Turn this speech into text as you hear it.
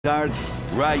Starts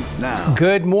right now.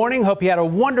 Good morning. Hope you had a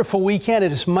wonderful weekend.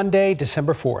 It is Monday,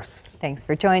 December 4th. Thanks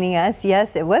for joining us.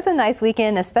 Yes, it was a nice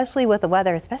weekend, especially with the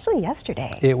weather, especially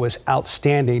yesterday. It was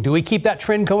outstanding. Do we keep that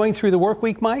trend going through the work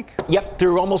week, Mike? Yep,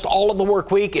 through almost all of the work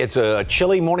week. It's a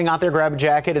chilly morning out there. Grab a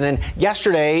jacket. And then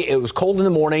yesterday it was cold in the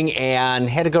morning and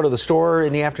had to go to the store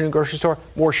in the afternoon, grocery store,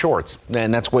 wore shorts.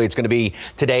 And that's the way it's going to be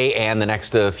today and the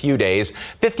next few days.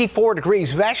 54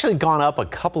 degrees. We've actually gone up a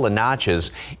couple of notches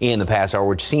in the past hour,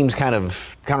 which seems kind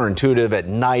of counterintuitive at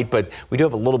night, but we do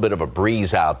have a little bit of a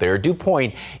breeze out there. Dew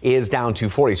point is down to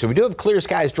 40. So we do have clear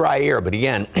skies, dry air, but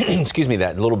again, excuse me,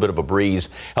 that little bit of a breeze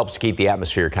helps to keep the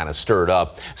atmosphere kind of stirred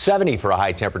up. 70 for a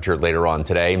high temperature later on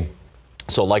today.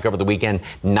 So like over the weekend,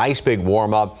 nice big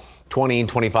warm up. 20 and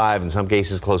 25, in some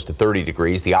cases close to 30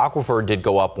 degrees. The aquifer did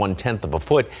go up 1/10 of a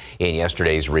foot in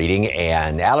yesterday's reading,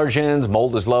 and allergens,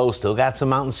 mold is low. Still got some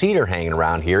mountain cedar hanging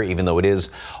around here, even though it is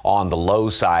on the low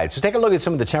side. So take a look at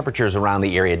some of the temperatures around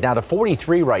the area. Down to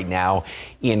 43 right now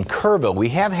in Kerrville. We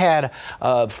have had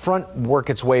front work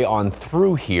its way on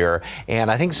through here,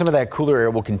 and I think some of that cooler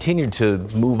air will continue to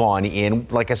move on in.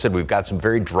 Like I said, we've got some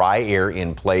very dry air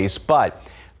in place, but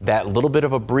that little bit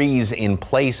of a breeze in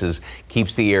places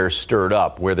keeps the air stirred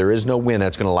up. Where there is no wind,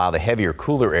 that's going to allow the heavier,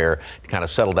 cooler air to kind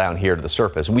of settle down here to the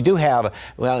surface. And we do have,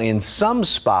 well, in some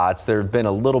spots, there have been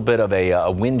a little bit of a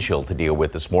wind chill to deal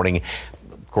with this morning.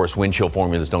 Of course, wind chill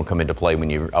formulas don't come into play when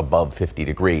you're above 50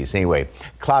 degrees. Anyway,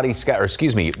 cloudy sky, or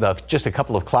excuse me, just a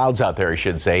couple of clouds out there, I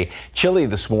should say. Chilly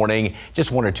this morning,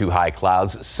 just one or two high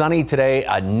clouds. Sunny today,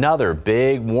 another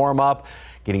big warm up.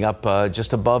 Getting up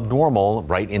just above normal,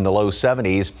 right in the low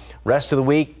 70s. Rest of the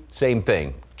week, same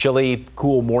thing. Chilly,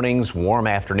 cool mornings, warm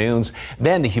afternoons.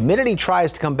 Then the humidity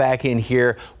tries to come back in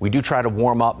here. We do try to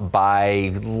warm up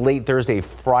by late Thursday,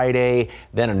 Friday.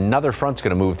 Then another front's going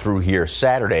to move through here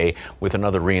Saturday with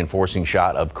another reinforcing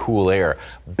shot of cool air.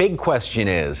 Big question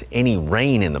is, any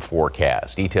rain in the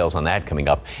forecast? Details on that coming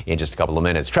up in just a couple of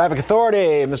minutes. Traffic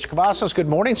Authority, Mr. Cavazos, good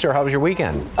morning, sir. How was your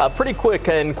weekend? Pretty quick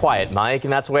and quiet, Mike,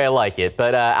 and that's the way I like it.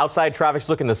 But outside traffic's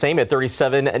looking the same at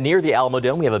 37 near the Alamo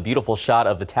Dome. We have a beautiful shot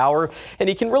of the tower, and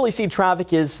you can really see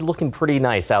traffic is looking pretty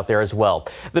nice out there as well.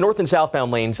 The north and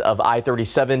southbound lanes of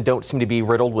I-37 don't seem to be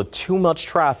riddled with too much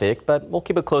traffic, but we'll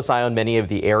keep a close eye on many of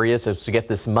the areas as we get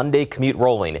this Monday commute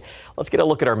rolling. Let's get a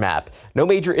look at our map. No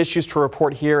major issues to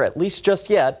report here, at least just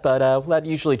yet, but that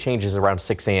usually changes around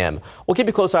 6 a.m. We'll keep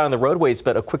a close eye on the roadways,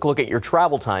 but a quick look at your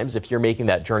travel times. If you're making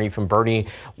that journey from Boerne,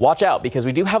 watch out because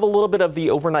we do have a little bit of the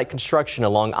overnight construction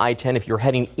along I-10 if you're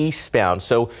heading eastbound.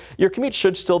 So your commute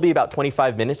should still be about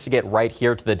 25 minutes to get right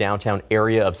here to the downtown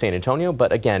area of San Antonio.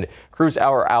 But again, cruise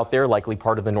hour out there, likely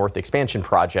part of the North Expansion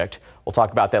project. We'll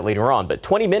talk about that later on. But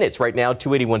 20 minutes right now,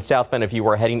 281 southbound if you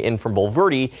are heading in from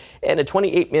Bulverde, and a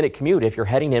 28-minute commute if you're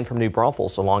heading in from New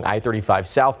Braunfels along I-35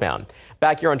 southbound.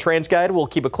 Back here on TransGuide, we'll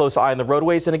keep a close eye on the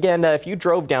roadways. And again, if you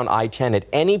drove down I-10 at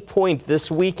any point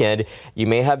this weekend, you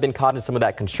may have been caught in some of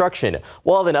that construction.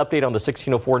 We'll have an update on the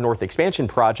 1604 North Expansion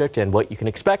project and what you can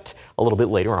expect a little bit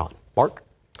later on. Mark?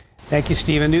 Thank you,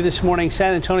 Stephen. New this morning,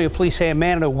 San Antonio police say a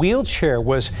man in a wheelchair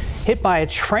was hit by a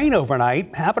train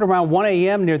overnight. Happened around 1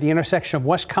 a.m. near the intersection of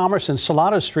West Commerce and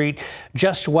Salado Street,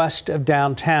 just west of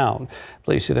downtown.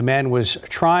 Police say the man was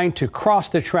trying to cross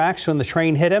the tracks when the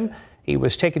train hit him. He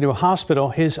was taken to a hospital.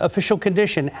 His official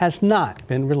condition has not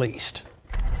been released.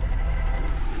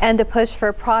 And to push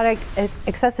for product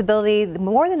accessibility,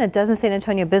 more than a dozen San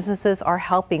Antonio businesses are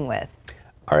helping with.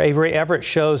 Our Avery Everett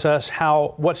shows us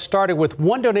how what started with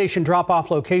one donation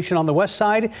drop-off location on the west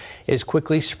side is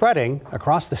quickly spreading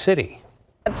across the city.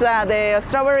 It's the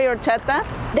strawberry horchata.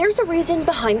 There's a reason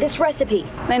behind this recipe.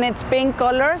 Then it's pink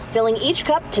colors. Filling each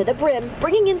cup to the brim,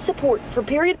 bringing in support for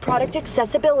period product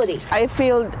accessibility. I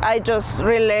feel I just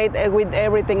relate with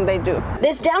everything they do.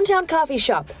 This downtown coffee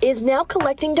shop is now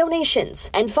collecting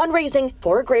donations and fundraising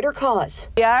for a greater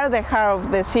cause. We are the heart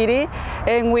of the city,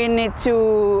 and we need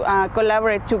to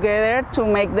collaborate together to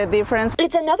make the difference.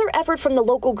 It's another effort from the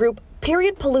local group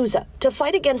Period Palooza to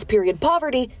fight against period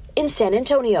poverty in San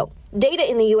Antonio. Data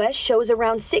in the U.S. shows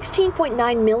around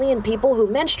 16.9 million people who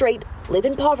menstruate live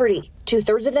in poverty.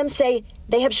 2/3 of them say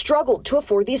they have struggled to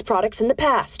afford these products in the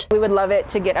past. We would love it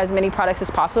to get as many products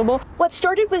as possible. What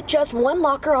started with just one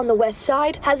locker on the west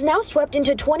side has now swept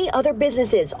into 20 other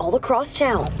businesses all across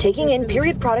town, taking in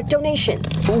period product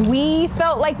donations. We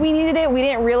felt like we needed it. We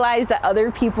didn't realize that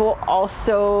other people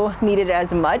also needed it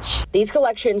as much. These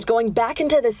collections going back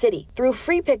into the city through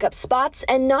free pickup spots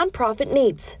and nonprofit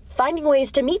needs, finding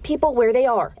ways to meet people where they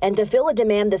are and to fill a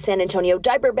demand the San Antonio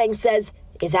Diaper Bank says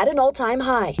is at an all-time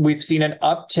high. We've seen an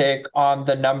uptick on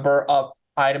the number of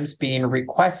items being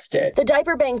requested. The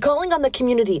diaper bank calling on the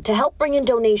community to help bring in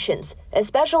donations,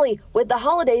 especially with the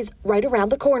holidays right around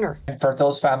the corner. And for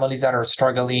those families that are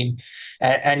struggling,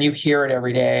 and you hear it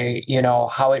every day, you know,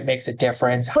 how it makes a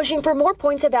difference. Pushing for more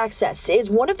points of access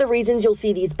is one of the reasons you'll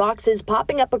see these boxes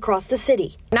popping up across the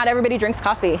city. Not everybody drinks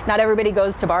coffee. Not everybody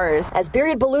goes to bars. As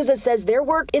Period Palooza says their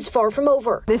work is far from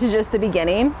over. This is just the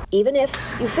beginning. Even if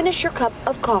you finish your cup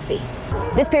of coffee.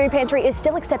 This Period Pantry is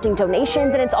still accepting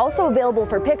donations, and it's also available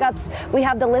for pickups. We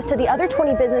have the list of the other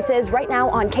 20 businesses right now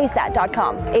on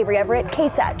KSAT.com. Avery Everett,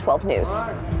 KSAT 12 News.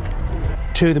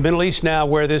 To the Middle East now,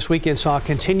 where this weekend saw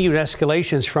continued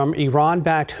escalations from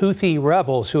Iran-backed Houthi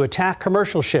rebels who attack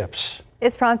commercial ships.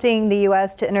 It's prompting the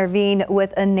U.S. to intervene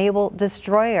with a naval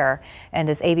destroyer. And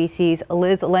as ABC's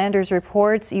Liz Landers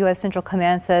reports, U.S. Central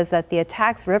Command says that the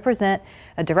attacks represent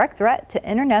a direct threat to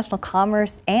international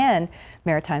commerce and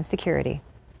maritime security.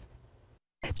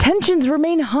 Tensions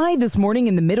remain high this morning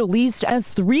in the Middle East as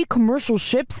 3 commercial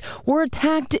ships were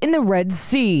attacked in the Red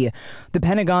Sea. The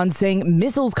Pentagon saying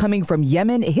missiles coming from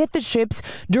Yemen hit the ships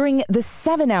during the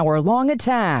 7-hour-long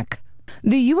attack.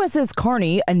 The USS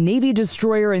Carney, a Navy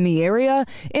destroyer in the area,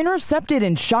 intercepted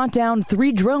and shot down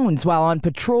 3 drones while on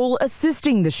patrol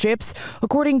assisting the ships,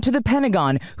 according to the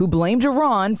Pentagon, who blamed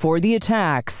Iran for the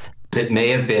attacks. It may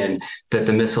have been that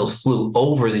the missiles flew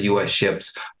over the U.S.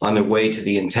 ships on their way to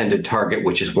the intended target,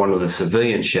 which is one of the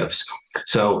civilian ships.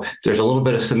 So there's a little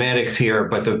bit of semantics here,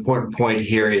 but the important point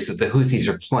here is that the Houthis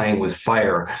are playing with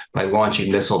fire by launching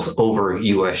missiles over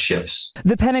U.S. ships.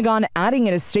 The Pentagon adding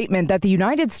in a statement that the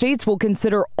United States will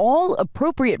consider all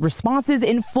appropriate responses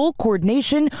in full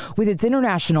coordination with its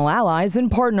international allies and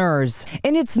partners.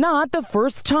 And it's not the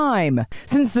first time.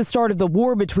 Since the start of the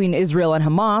war between Israel and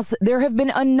Hamas, there have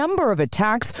been a number of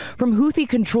attacks from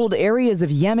Houthi-controlled areas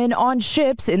of Yemen on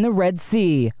ships in the Red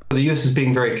Sea. The U.S. is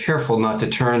being very careful not to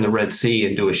turn the Red Sea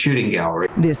into a shooting gallery.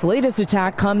 This latest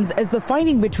attack comes as the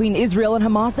fighting between Israel and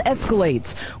Hamas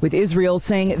escalates, with Israel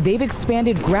saying they've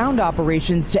expanded ground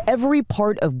operations to every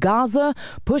part of Gaza,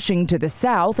 pushing to the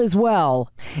south as well.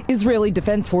 Israeli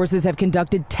defense forces have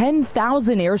conducted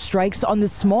 10,000 airstrikes on the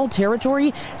small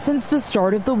territory since the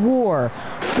start of the war.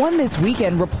 One this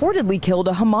weekend reportedly killed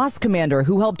a Hamas commander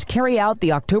who helped carry out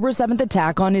the October 7th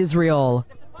attack on Israel.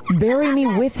 Bury me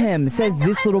with him, says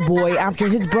this little boy after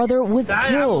his brother was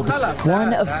killed,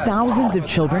 one of thousands of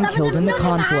children killed in the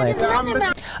conflict.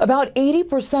 About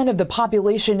 80% of the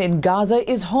population in Gaza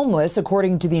is homeless,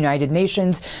 according to the United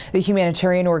Nations. The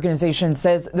humanitarian organization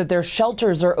says that their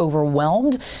shelters are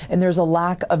overwhelmed and there's a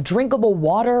lack of drinkable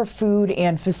water, food,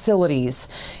 and facilities.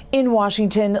 In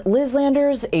Washington, Liz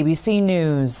Landers, ABC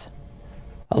News.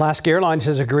 Alaska Airlines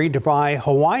has agreed to buy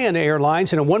Hawaiian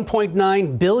Airlines in a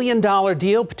 $1.9 billion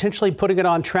deal, potentially putting it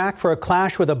on track for a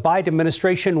clash with a Biden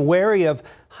administration wary of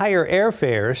higher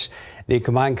airfares. The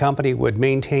combined company would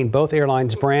maintain both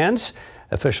airlines' brands.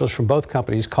 Officials from both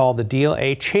companies called the deal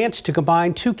a chance to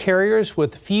combine 2 carriers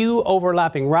with few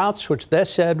overlapping routes, which they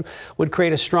said would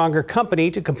create a stronger company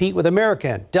to compete with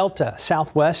American, Delta,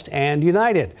 Southwest, and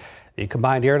United. The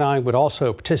combined airline would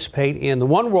also participate in the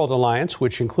One World Alliance,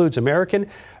 which includes American,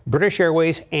 British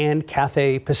Airways, and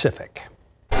Cathay Pacific.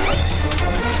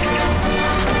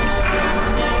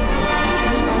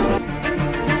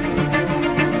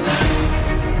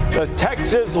 The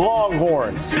Texas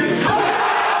Longhorns.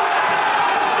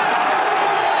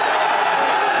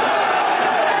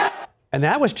 And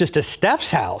that was just a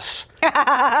Steph's house.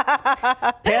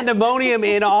 Pandemonium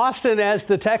in Austin as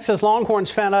the Texas Longhorns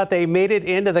found out they made it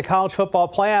into the college football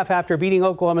playoff after beating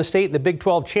Oklahoma State in the Big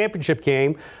 12 championship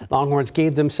game. Longhorns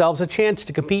gave themselves a chance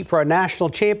to compete for a national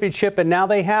championship, and now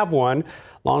they have one.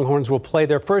 Longhorns will play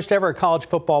their first ever college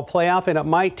football playoff, and it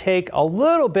might take a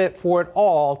little bit for it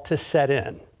all to set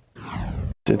in.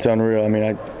 It's unreal. I mean,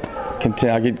 I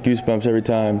get goosebumps every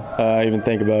time I even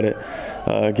think about it.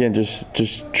 Again,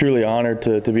 just truly honored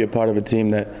to be a part of a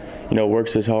team that, you know,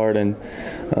 works as hard, and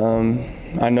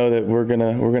I know that we're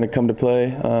gonna come to play.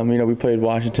 You know, we played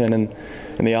Washington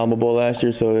in the Alamo Bowl last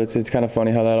year, so it's kind of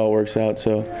funny how that all works out.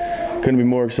 So couldn't be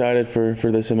more excited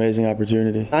for this amazing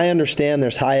opportunity. I understand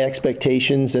there's high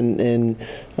expectations and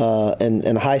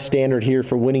a high standard here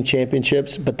for winning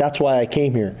championships, but that's why I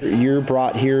came here. You're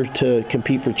brought here to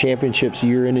compete for championships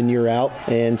year in and year out,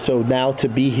 and so now to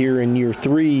be here in year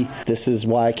 3, this is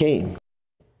why I came.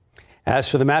 As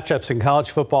for the matchups in college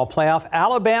football playoff,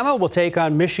 Alabama will take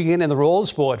on Michigan in the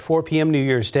Rose Bowl at 4 p.m. New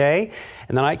Year's Day.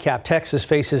 In the nightcap, Texas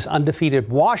faces undefeated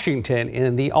Washington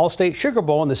in the All-State Sugar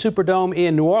Bowl in the Superdome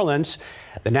in New Orleans.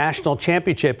 The national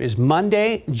championship is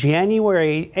Monday,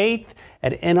 January 8th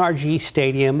at NRG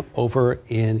Stadium over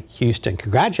in Houston.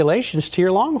 Congratulations to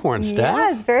your Longhorns, Steph.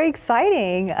 Yeah, it's very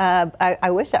exciting.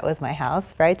 I wish that was my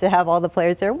house, right, to have all the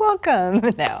players there. Welcome.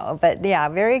 No, but yeah,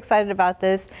 very excited about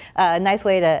this. Nice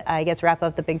way to, I guess, wrap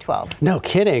up the Big 12. No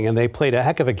kidding, and they played a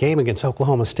heck of a game against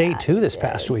Oklahoma State, too, this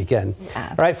past weekend.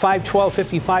 All right, 5-12,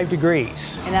 55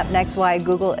 degrees. And up next, why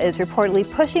Google is reportedly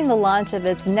pushing the launch of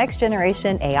its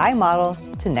next-generation AI model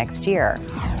to next year.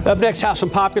 Up next, how some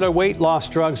popular weight loss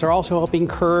drugs are also helping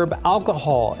curb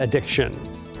alcohol addiction.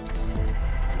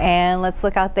 And let's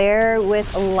look out there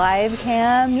with live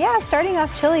cam. Yeah, starting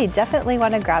off chilly. Definitely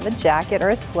want to grab a jacket or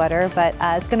a sweater, but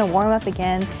it's going to warm up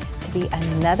again to be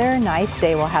another nice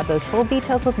day. We'll have those full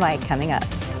details with Mike coming up.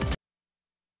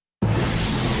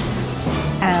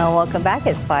 And welcome back.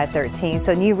 It's 5:13.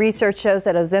 So new research shows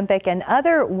that Ozempic and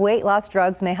other weight loss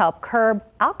drugs may help curb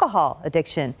alcohol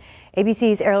addiction.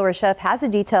 ABC's Ariel Reshef has the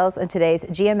details on today's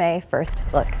GMA First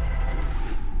Look.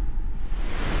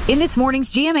 In this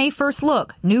morning's GMA First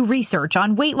Look, new research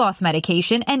on weight loss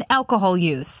medication and alcohol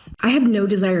use. I have no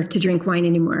desire to drink wine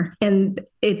anymore. And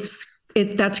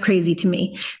that's crazy to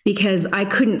me because I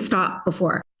couldn't stop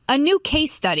before. A new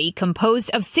case study composed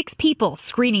of 6 people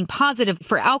screening positive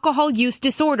for alcohol use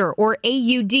disorder, or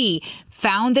AUD,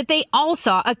 found that they all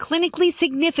saw a clinically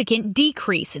significant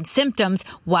decrease in symptoms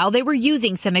while they were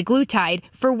using semaglutide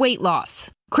for weight loss.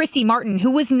 Christy Martin,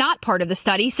 who was not part of the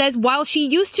study, says while she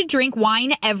used to drink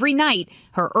wine every night,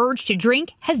 her urge to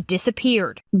drink has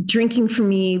disappeared. Drinking for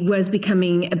me was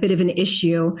becoming a bit of an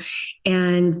issue,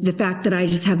 and the fact that I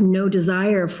just have no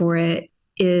desire for it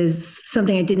is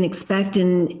something I didn't expect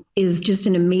and is just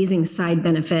an amazing side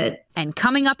benefit. And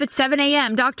coming up at 7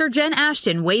 a.m., Dr. Jen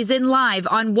Ashton weighs in live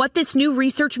on what this new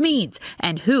research means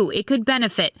and who it could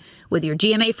benefit. With your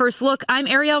GMA First Look, I'm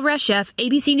Ariel Reshef,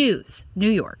 ABC News, New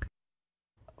York.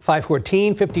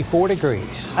 5:14, 54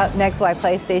 degrees. Up next, why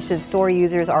PlayStation Store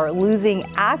users are losing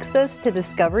access to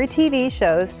Discovery TV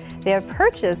shows they have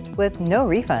purchased with no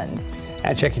refunds.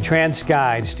 At Check Your Trans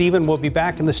Guide, Stephen will be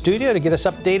back in the studio to get us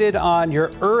updated on your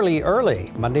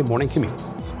early Monday morning commute.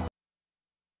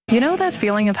 You know that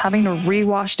feeling of having to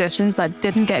rewash dishes that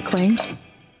didn't get cleaned?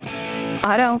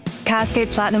 I don't.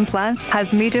 Cascade Platinum Plus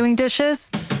has me doing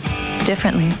dishes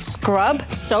differently. Scrub,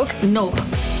 soak, nope.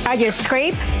 I just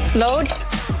scrape, load,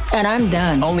 and I'm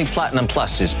done. Only Platinum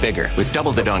Plus is bigger, with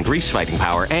double the Dawn grease fighting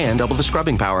power and double the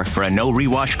scrubbing power for a no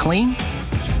rewash clean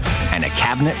and a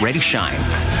cabinet ready shine.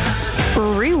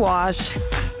 Rewash?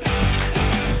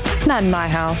 Not in my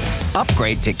house.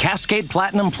 Upgrade to Cascade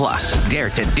Platinum Plus. Dare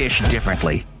to dish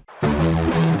differently. I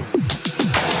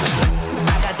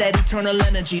got that eternal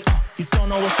energy. You don't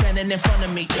know what's standing in front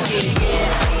of me.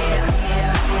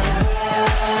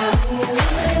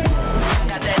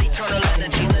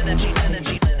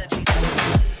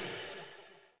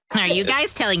 Are you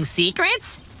guys telling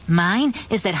secrets? Mine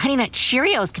is that Honey Nut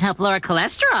Cheerios can help lower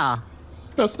cholesterol.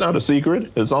 That's not a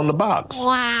secret. It's on the box.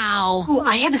 Wow. Ooh,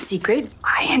 I have a secret.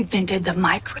 I invented the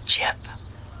microchip.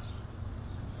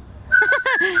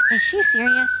 Is she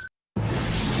serious?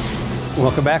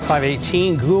 Welcome back,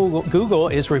 5:18. Google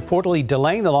is reportedly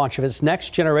delaying the launch of its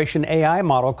next generation AI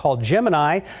model called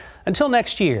Gemini until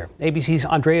next year. ABC's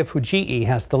Andrea Fujii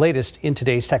has the latest in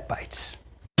today's Tech Bites.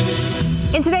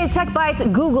 In today's Tech Bites,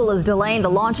 Google is delaying the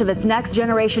launch of its next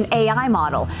generation AI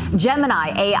model.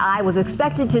 Gemini AI was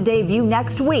expected to debut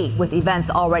next week, with events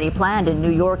already planned in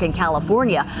New York and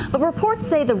California. But reports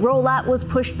say the rollout was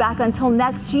pushed back until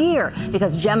next year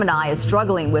because Gemini is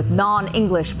struggling with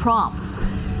non-English prompts.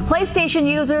 PlayStation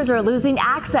users are losing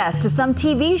access to some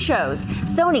TV shows.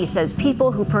 Sony says people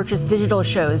who purchase digital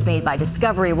shows made by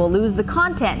Discovery will lose the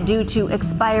content due to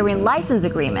expiring license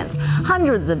agreements.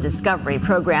 Hundreds of Discovery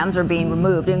programs are being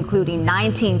removed, including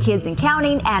 19 Kids and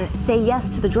Counting and Say Yes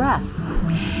to the Dress.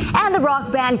 And the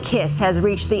rock band Kiss has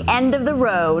reached the end of the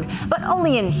road, but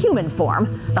only in human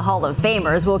form. The Hall of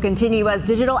Famers will continue as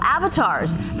digital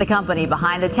avatars. The company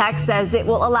behind the tech says it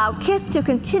will allow Kiss to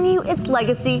continue its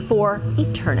legacy for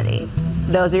eternity.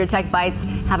 Those are your Tech Bites.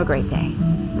 Have a great day.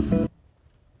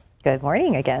 Good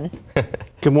morning again.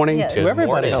 Good morning to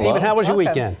everybody. Morning. Stephen, how was your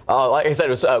weekend? Like I said, it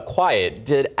was quiet.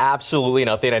 Did absolutely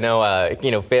nothing. I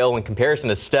know, Fail in comparison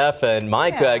to Steph and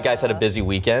Mike. Guys had a busy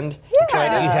weekend.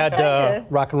 Yeah. You had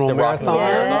Rock and Roll Marathon.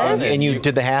 Yes. And you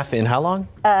did the half in how long?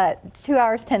 2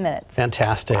 hours, 10 minutes.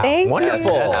 Fantastic. Thank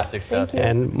Wonderful. you. Fantastic stuff. Thank you.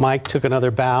 And Mike took another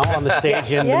bow on the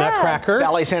stage in the Nutcracker.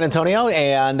 Ballet San Antonio,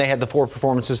 and they had the 4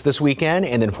 performances this weekend,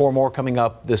 and then 4 more coming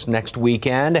up this next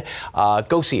weekend.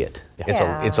 Go see it.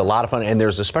 It's a lot of fun, and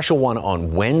there's a special one on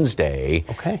Wednesday.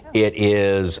 Okay. It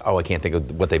is, I can't think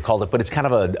of what they've called it, but it's kind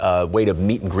of a way to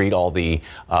meet and greet all the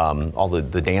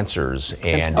dancers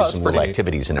and do some little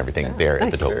activities and everything there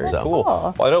at the Totem Zone. Cool.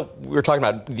 Well, I know we were talking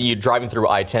about the driving through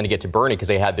I-10 to get to Bernie because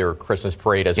they had their Christmas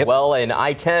parade as well. And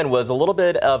I-10 was a little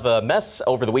bit of a mess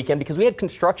over the weekend because we had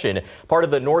construction, part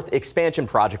of the North Expansion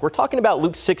Project. We're talking about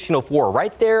Loop 1604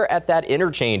 right there at that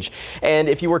interchange. And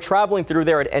if you were traveling through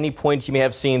there at any point, you may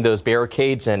have seen those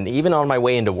barricades. And even on my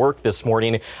way into work this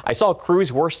morning, I saw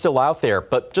crews were still out there.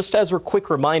 But just as a quick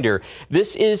reminder,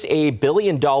 this is a $1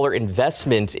 billion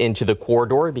investment into the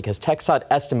corridor because KSAT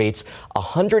estimates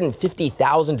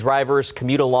 150,000 drivers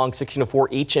commute along 1604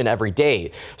 each and every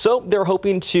day. So they're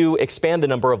hoping to expand the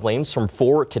number of lanes from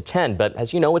 4 to 10. But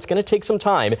as you know, it's going to take some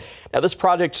time. Now, this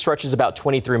project stretches about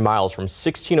 23 miles from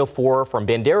 1604 from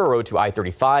Bandera Road to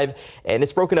I-35, and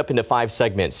it's broken up into 5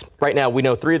 segments. Right now, we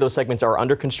know 3 of those segments are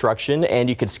under construction, and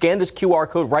you can scan this QR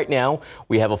code right now.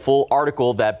 We have a full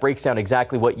article that breaks down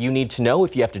exactly what you need to know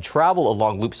if you have to travel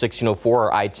along Loop 1604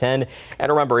 or I-10.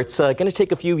 And remember, it's going to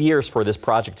take a few years for this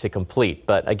project to complete.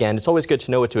 But again, it's always good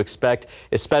to know what to expect,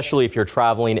 especially if you're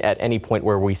traveling at any point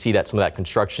where we see that some of that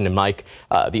construction. And Mike,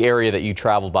 the area that you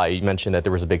traveled by, you mentioned that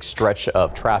there was a big stretch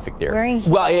of traffic there.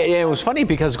 Well, it was funny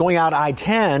because going out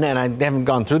I-10, and I haven't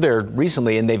gone through there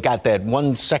recently, and they've got that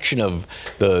one section of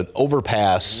the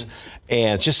overpass,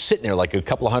 and it's just sitting there like a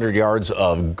couple of 100 yards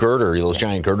of girder, those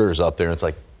giant girders up there. And it's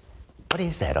like, what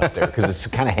is that up there? Because it's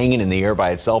kind of hanging in the air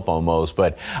by itself almost.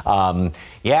 But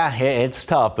yeah, it's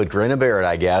tough, but grin and bear it,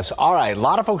 I guess. All right, a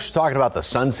lot of folks were talking about the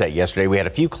sunset yesterday. We had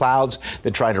a few clouds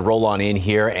that tried to roll on in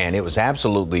here, and it was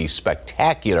absolutely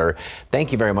spectacular.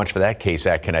 Thank you very much for that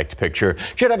KSAT Connect picture.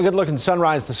 Should have a good looking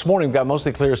sunrise this morning. We've got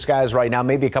mostly clear skies right now,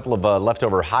 maybe a couple of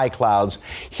leftover high clouds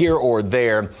here or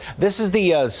there. This is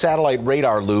the satellite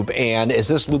radar loop, and as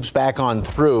this loops back on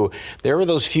through, there were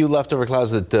those few leftover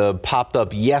clouds that popped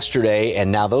up yesterday,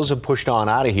 and now those have pushed on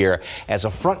out of here as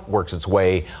a front works its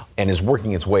way and is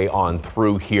working its way on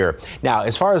through here. Now,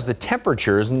 as far as the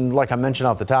temperatures, and like I mentioned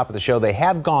off the top of the show, they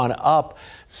have gone up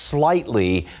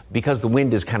slightly because the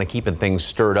wind is kind of keeping things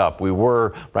stirred up. We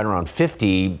were right around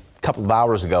 50 a couple of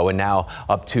hours ago, and now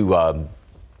up to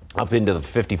up into the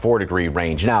 54-degree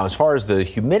range. Now, as far as the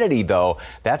humidity, though,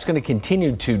 that's going to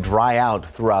continue to dry out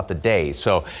throughout the day.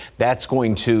 So that's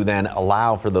going to then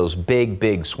allow for those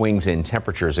big swings in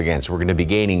temperatures again. So we're going to be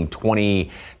gaining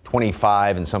 20,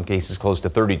 25, in some cases close to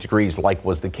 30 degrees, like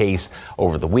was the case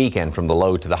over the weekend from the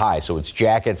low to the high. So it's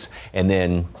jackets and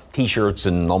then T-shirts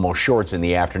and almost shorts in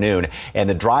the afternoon. And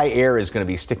the dry air is going to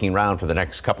be sticking around for the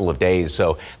next couple of days.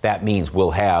 So that means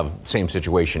we'll have same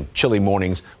situation, chilly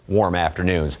mornings, warm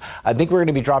afternoons. I think we're going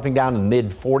to be dropping down to the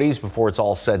mid-40s before it's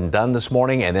all said and done this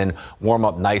morning, and then warm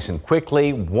up nice and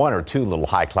quickly. 1 or 2 little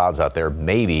high clouds out there,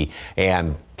 maybe,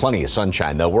 and plenty of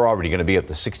sunshine, though. We're already going to be up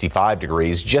to 65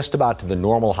 degrees, just about to the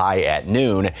normal high at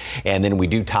noon, and then we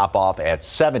do top off at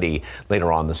 70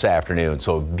 later on this afternoon.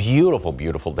 So a beautiful,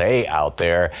 beautiful day out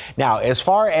there. Now, as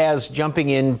far as jumping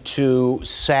into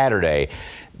Saturday,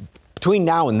 between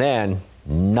now and then,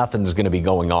 nothing's going to be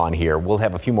going on here. We'll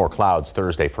have a few more clouds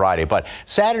Thursday, Friday, but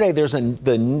Saturday there's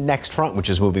the next front which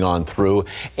is moving on through,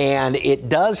 and it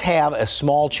does have a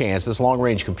small chance, this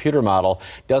long-range computer model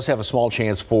does have a small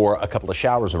chance for a couple of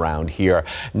showers around here.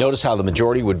 Notice how the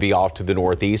majority would be off to the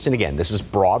northeast, and again, this is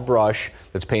broad brush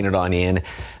that's painted on in.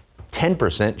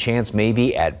 10% chance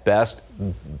maybe at best.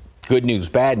 Good news,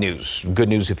 bad news. Good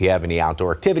news if you have any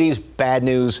outdoor activities. Bad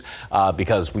news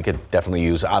because we could definitely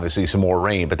use, obviously, some more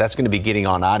rain. But that's going to be getting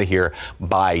on out of here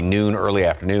by noon, early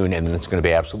afternoon, and then it's going to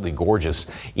be absolutely gorgeous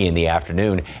in the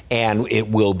afternoon. And it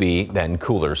will be then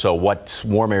cooler. So what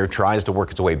warm air tries to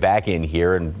work its way back in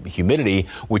here, and humidity,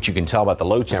 which you can tell about the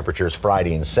low temperatures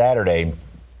Friday and Saturday,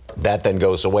 that then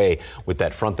goes away with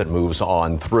that front that moves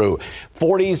on through.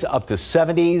 40s up to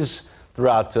 70s.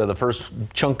 Throughout the first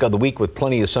chunk of the week with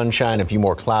plenty of sunshine, a few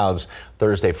more clouds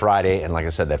Thursday, Friday, and like I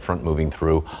said, that front moving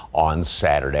through on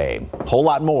Saturday. A whole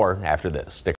lot more after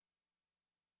this.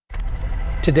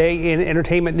 Today in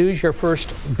entertainment news, your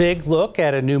first big look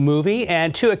at a new movie,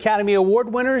 and 2 Academy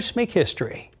Award winners make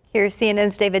history. Here's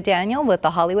CNN's David Daniel with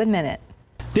the Hollywood Minute.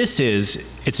 This is,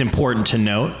 it's important to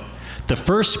note, the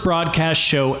first broadcast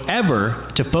show ever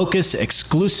to focus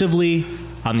exclusively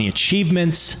on the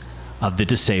achievements of the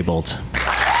disabled.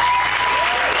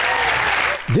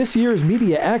 This year's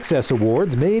Media Access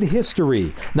Awards made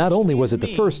history. Not only was it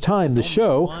the first time the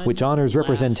show, which honors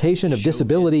representation of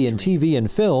disability in TV and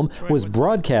film, was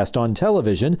broadcast on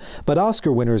television, but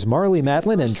Oscar winners Marlee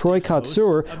Matlin and Troy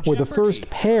Kotsur were the first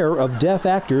pair of deaf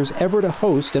actors ever to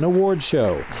host an award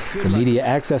show. The Media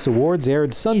Access Awards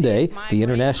aired Sunday, the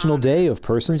International Day of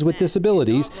Persons with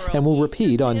Disabilities, and will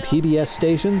repeat on PBS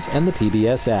stations and the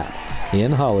PBS app.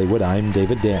 In Hollywood, I'm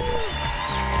David Daniel.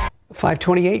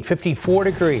 528, 54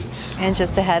 degrees. And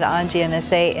just ahead on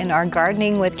GMSA in our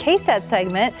Gardening with KSAT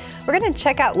segment, we're going to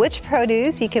check out which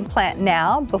produce you can plant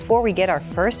now before we get our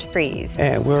first freeze.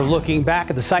 And we're looking back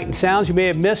at the sight and sounds you may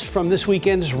have missed from this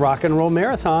weekend's Rock and Roll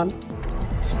Marathon.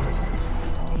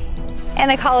 And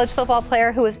a college football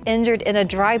player who was injured in a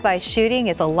drive-by shooting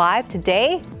is alive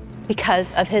today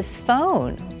because of his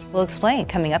phone. We'll explain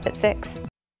coming up at 6.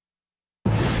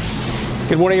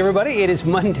 Good morning, everybody. It is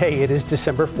Monday. It is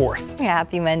December 4th.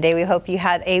 Happy Monday. We hope you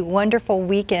had a wonderful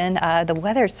weekend. The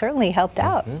weather certainly helped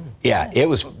out. Yeah, it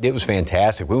was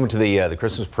fantastic. We went to the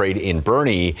Christmas parade in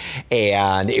Boerne,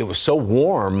 and it was so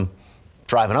warm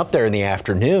driving up there in the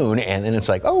afternoon, and then it's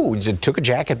like, oh, we just took a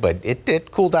jacket, but it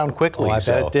did cool down quickly. Oh, I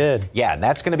bet it did. Yeah, and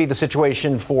that's going to be the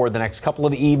situation for the next couple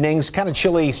of evenings. Kind of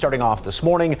chilly starting off this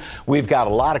morning. We've got a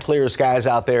lot of clear skies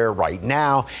out there right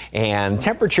now, and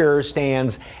temperature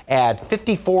stands at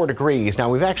 54 degrees. Now,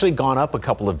 we've actually gone up a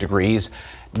couple of degrees,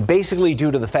 basically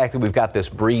due to the fact that we've got this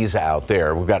breeze out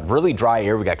there. We've got really dry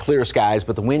air, we've got clear skies,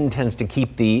 but the wind tends to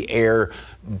keep the air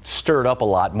stirred up a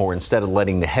lot more instead of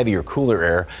letting the heavier, cooler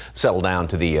air settle down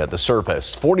to the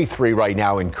surface. 43 right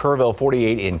now in Kerrville,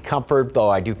 48 in Comfort, though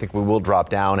I do think we will drop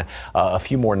down a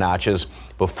few more notches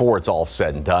before it's all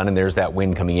said and done. And there's that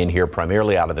wind coming in here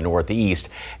primarily out of the northeast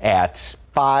at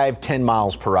 5-10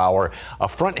 miles per hour. A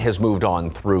front has moved on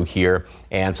through here,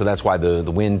 and so that's why the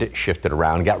wind shifted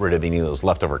around, got rid of any of those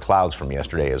leftover clouds from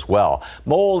yesterday as well.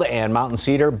 Mold and mountain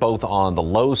cedar both on the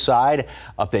low side.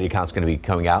 Updated count's going to be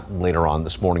coming out later on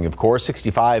this morning, of course.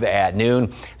 65 at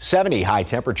noon, 70 high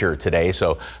temperature today,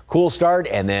 so cool start,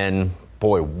 and then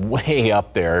boy, way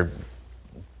up there.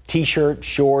 T-shirt,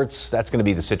 shorts, that's going to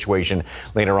be the situation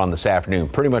later on this afternoon.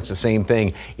 Pretty much the same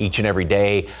thing each and every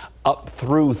day up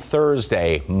through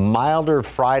Thursday. Milder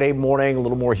Friday morning, a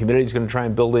little more humidity is going to try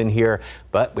and build in here,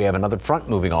 but we have another front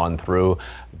moving on through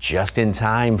just in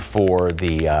time for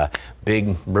the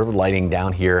big river lighting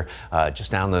down here,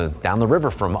 just down the river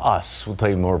from us. We'll tell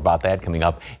you more about that coming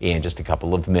up in just a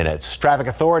couple of minutes. Traffic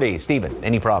Authority, Stephen,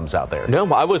 any problems out there?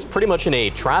 No, I was pretty much in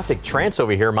a traffic trance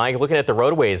over here, Mike, looking at the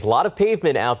roadways. A lot of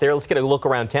pavement out there. Let's get a look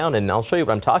around town, and I'll show you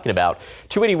what I'm talking about.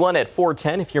 281 at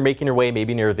 410 if you're making your way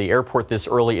maybe near the airport this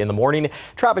early in the morning.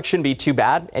 Traffic shouldn't be too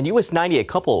bad. And US 90 at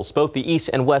Couples, both the east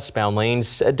and westbound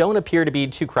lanes don't appear to be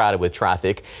too crowded with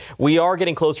traffic. We are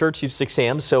getting closer to 6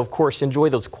 a.m., so of course enjoy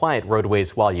those quiet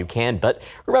roadways while you can, but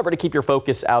remember to keep your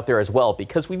focus out there as well,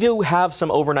 because we do have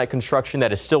some overnight construction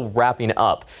that is still wrapping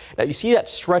up. Now you see that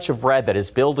stretch of red that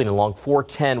is building along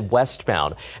 410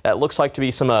 westbound. That looks like to be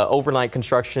some overnight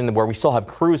construction where we still have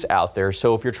crews out there,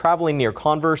 so if you're traveling near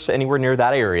Converse, anywhere near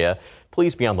that area,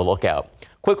 please be on the lookout.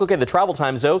 Quick look at the travel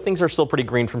times, though. Things are still pretty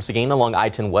green from Seguin along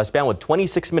I-10 westbound with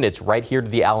 26 minutes right here to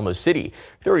the Alamo City.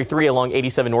 33 along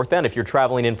 87 northbound if you're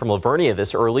traveling in from Lavernia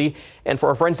this early. And for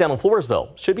our friends down in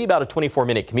Floresville, should be about a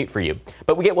 24-minute commute for you.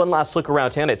 But we get one last look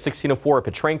around town at 1604 at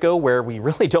Petrenko, where we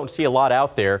really don't see a lot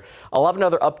out there. I'll have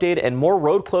another update, and more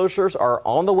road closures are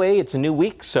on the way. It's a new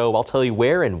week, so I'll tell you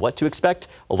where and what to expect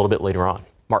a little bit later on.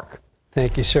 Mark.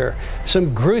 Thank you, sir.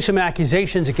 Some gruesome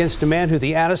accusations against a man who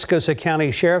the Atascosa County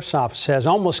Sheriff's Office says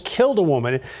almost killed a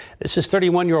woman. This is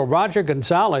 31-year-old Roger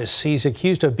Gonzalez. He's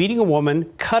accused of beating a woman,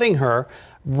 cutting her,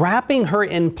 wrapping her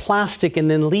in plastic,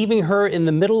 and then leaving her in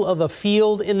the middle of a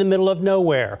field in the middle of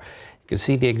nowhere. You can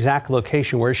see the exact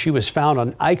location where she was found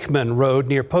on Eichmann Road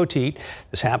near Poteet.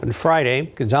 This happened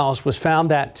Friday. Gonzalez was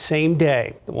found that same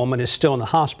day. The woman is still in the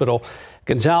hospital.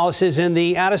 Gonzalez is in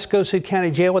the Atascosa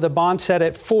County Jail with a bond set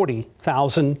at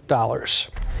 $40,000.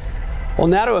 Well,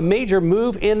 now to a major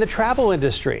move in the travel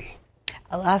industry.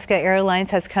 Alaska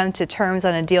Airlines has come to terms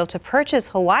on a deal to purchase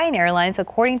Hawaiian Airlines,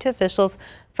 according to officials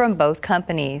from both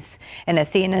companies. And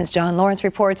as CNN's John Lawrence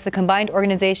reports, the combined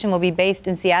organization will be based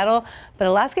in Seattle, but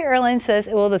Alaska Airlines says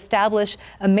it will establish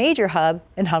a major hub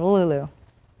in Honolulu.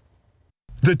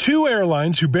 The two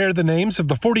airlines who bear the names of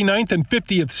the 49th and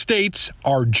 50th states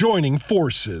are joining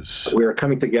forces. We are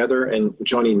coming together and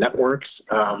joining networks,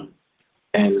 and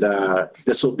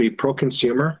this will be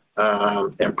pro-consumer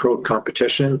and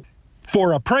pro-competition.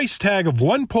 For a price tag of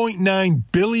 $1.9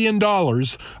 billion,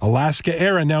 Alaska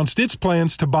Air announced its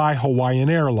plans to buy Hawaiian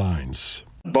Airlines.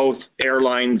 Both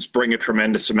airlines bring a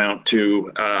tremendous amount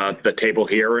to the table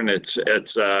here, and it's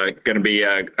going to be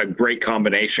a great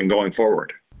combination going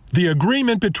forward. The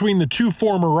agreement between the two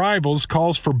former rivals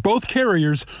calls for both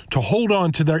carriers to hold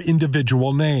on to their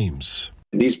individual names.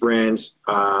 These brands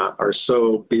are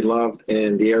so beloved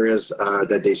in the areas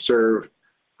that they serve,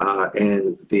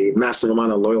 and the massive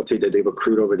amount of loyalty that they've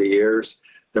accrued over the years,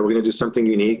 that we're going to do something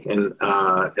unique and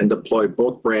deploy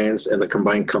both brands in the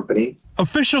combined company.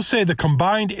 Officials say the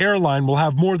combined airline will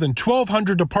have more than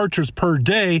 1,200 departures per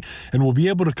day and will be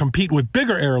able to compete with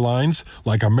bigger airlines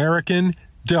like American,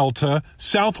 Delta,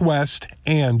 Southwest,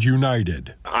 and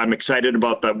United. I'm excited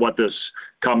about what this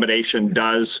combination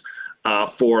does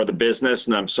for the business,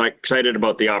 and I'm excited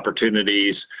about the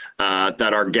opportunities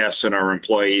that our guests and our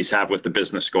employees have with the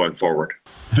business going forward.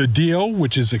 The deal,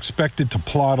 which is expected to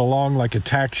plod along like a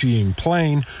taxiing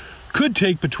plane, could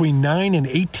take between 9 and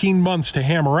 18 months to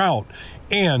hammer out,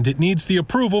 and it needs the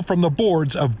approval from the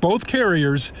boards of both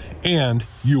carriers and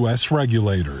U.S.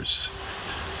 regulators.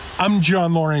 I'm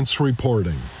John Lawrence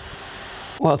reporting.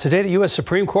 Well, today the U.S.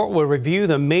 Supreme Court will review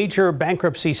the major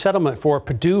bankruptcy settlement for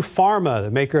Purdue Pharma, the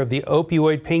maker of the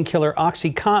opioid painkiller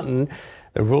OxyContin.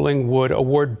 The ruling would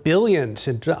award billions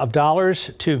of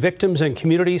dollars to victims and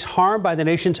communities harmed by the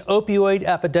nation's opioid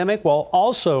epidemic, while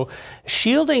also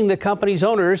shielding the company's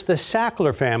owners, the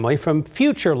Sackler family, from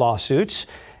future lawsuits.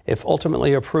 If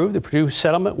ultimately approved, the Purdue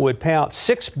settlement would pay out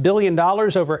 $6 billion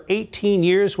over 18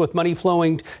 years, with money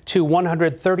flowing to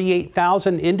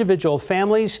 138,000 individual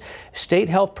families, state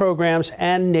health programs,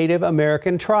 and Native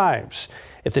American tribes.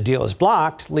 If the deal is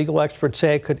blocked, legal experts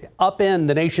say it could upend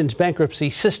the nation's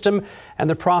bankruptcy system and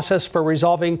the process for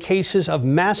resolving cases of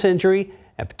mass injury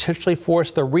and potentially force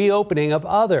the reopening of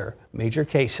other major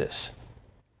cases.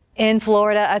 In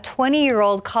Florida, a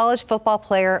 20-year-old college football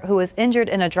player who was injured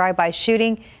in a drive-by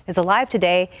shooting is alive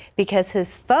today because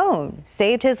his phone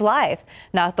saved his life.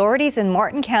 Now, authorities in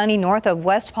Martin County, north of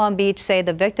West Palm Beach, say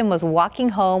the victim was walking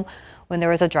home when there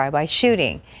was a drive-by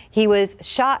shooting. He was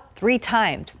shot 3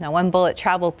 times. Now, one bullet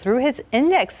traveled through his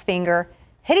index finger,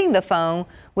 hitting the phone,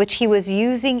 which he was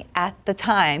using at the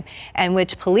time, and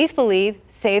which police believe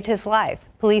saved his life.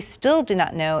 Police still do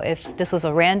not know if this was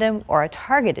a random or a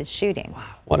targeted shooting. Wow,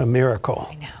 what a miracle.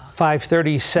 I know.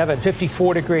 5:37,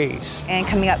 54 degrees. And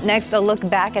coming up next, a look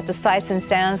back at the sights and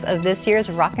sounds of this year's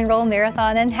rock and roll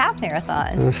marathon and half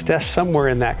marathon. Steph's somewhere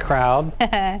in that crowd.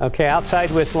 Okay,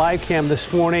 outside with live cam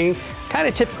this morning. Kind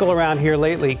of typical around here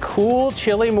lately. Cool,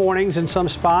 chilly mornings in some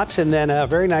spots, and then a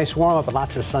very nice warm up and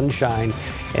lots of sunshine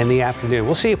in the afternoon.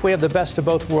 We'll see if we have the best of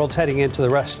both worlds heading into the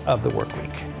rest of the work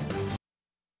week.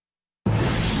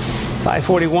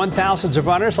 541, thousands of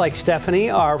runners like Stephanie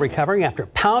are recovering after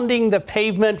pounding the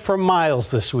pavement for miles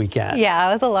this weekend. Yeah,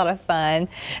 it was a lot of fun.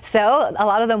 So a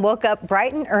lot of them woke up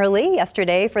bright and early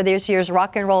yesterday for this year's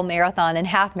rock and roll marathon and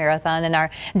half marathon. And our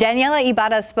Daniela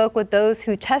Ibarra spoke with those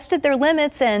who tested their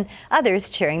limits and others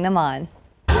cheering them on.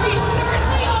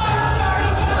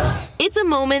 It's a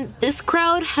moment this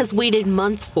crowd has waited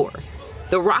months for.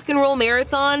 The rock and roll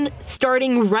marathon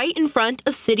starting right in front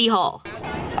of City Hall.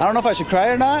 I don't know if I should cry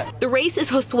or not. The race is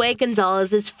Josue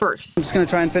Gonzalez's first. I'm just going to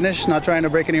try and finish, not trying to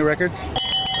break any records.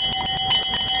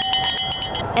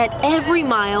 At every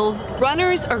mile,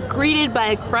 runners are greeted by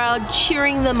a crowd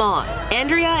cheering them on.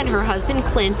 Andrea and her husband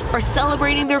Clint are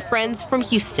celebrating their friends from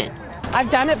Houston.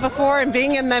 I've done it before, and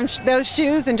being in those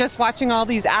shoes and just watching all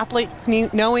these athletes,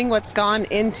 knowing what's gone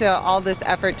into all this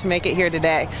effort to make it here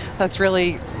today. That's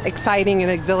really exciting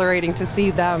and exhilarating to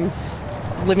see them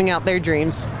living out their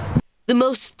dreams. The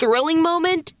most thrilling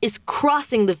moment is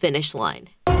crossing the finish line.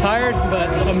 Tired, but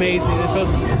amazing. It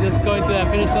feels just going through that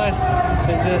finish line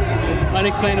is just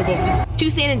unexplainable. 2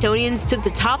 San Antonians took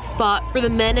the top spot for the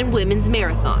men and women's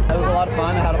marathon. It was a lot of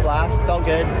fun. I had a blast. It felt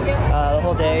good the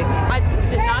whole day. I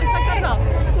did not expect that at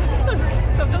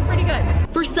all. So it feels pretty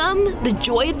good. For some, the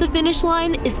joy at the finish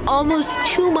line is almost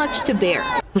too much to bear.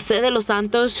 Jose de los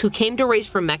Santos, who came to race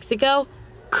from Mexico,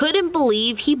 couldn't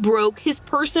believe he broke his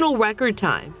personal record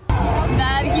time.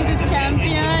 That he's a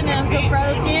champion, and I'm so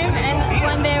proud of him, and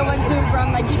one day I want to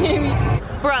run like him.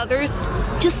 For others,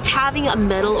 just having a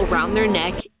medal around their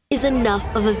neck is enough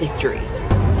of a victory.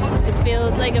 It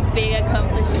feels like a big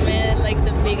accomplishment, like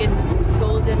the biggest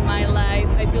goal in my life.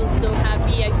 I feel so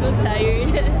happy, I feel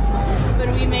tired, but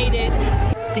we made it.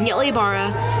 Daniela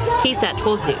Ibarra, KSAT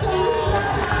 12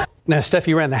 News. Now, Steph,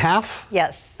 you ran the half?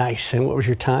 Yes. Nice. And what was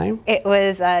your time? It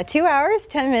was 2 hours,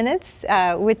 10 minutes,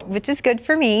 which is good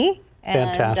for me.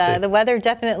 And fantastic. The weather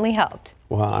definitely helped.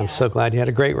 Well, I'm so glad you had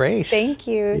a great race. Thank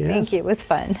you. Yes. Thank you. It was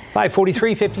fun.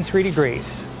 5:43, 53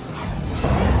 degrees.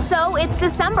 So it's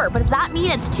December, but does that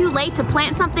mean it's too late to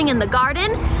plant something in the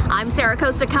garden? I'm Sarah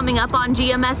Costa, coming up on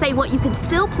GMSA, what you can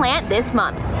still plant this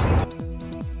month.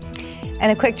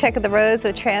 And a quick check of the roads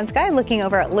with TransGuide, looking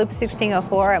over at Loop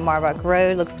 1604 at Marbach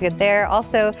Road. Looks good there.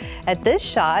 Also at this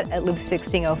shot at Loop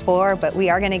 1604, but we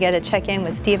are going to get a check-in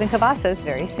with Stephen Cavazos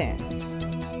very soon.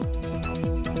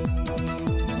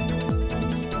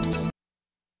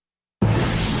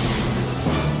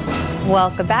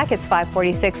 Welcome back. It's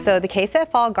 5:46. So the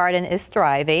KSAT Fall Garden is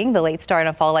thriving. The late start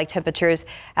on fall-like temperatures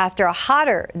after a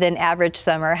hotter than average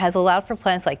summer has allowed for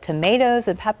plants like tomatoes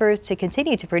and peppers to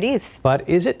continue to produce. But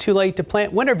is it too late to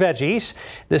plant winter veggies?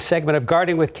 This segment of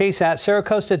Gardening with KSAT, Sarah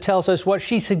Costa tells us what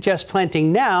she suggests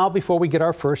planting now before we get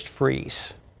our first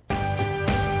freeze.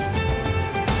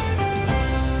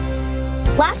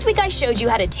 Last week I showed you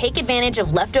how to take advantage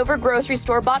of leftover grocery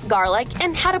store bought garlic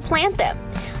and how to plant them.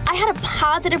 I had a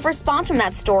positive response from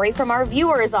that story from our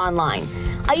viewers online.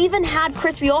 I even had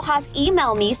Chris Riojas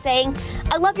email me saying,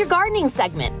 "I love your gardening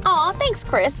segment." Aw, thanks,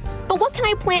 Chris. But what can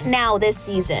I plant now this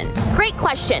season? Great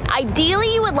question.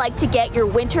 Ideally, you would like to get your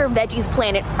winter veggies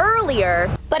planted earlier.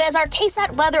 But as our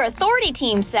KSAT Weather Authority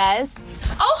team says,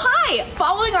 oh, hi!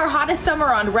 Following our hottest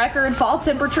summer on record, fall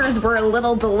temperatures were a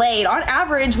little delayed. On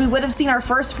average, we would have seen our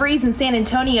first freeze in San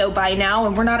Antonio by now,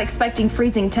 and we're not expecting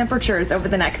freezing temperatures over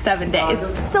the next 7 days.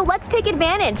 So let's take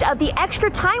advantage of the extra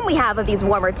time we have of these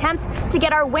warmer temps to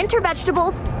get our winter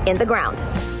vegetables in the ground.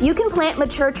 You can plant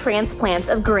mature transplants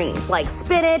of greens like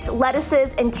spinach,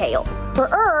 lettuces, and kale. For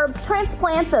herbs,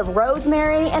 transplants of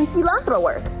rosemary and cilantro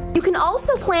work. You can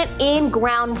also plant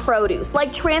in-ground produce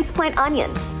like transplant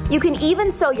onions. You can even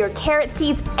sow your carrot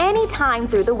seeds anytime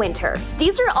through the winter.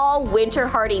 These are all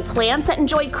winter-hardy plants that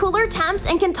enjoy cooler temps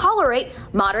and can tolerate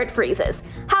moderate freezes.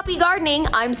 Happy gardening!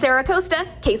 I'm Sarah Costa,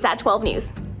 KSAT 12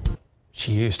 News.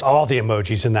 She used all the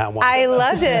emojis in that one. I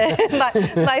loved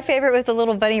it. My favorite was the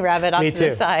little bunny rabbit off to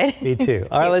the side. Me too.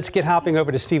 All right, let's get hopping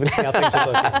over to Stephen and see how things are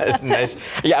looking. Nice.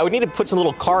 Yeah, I would need to put some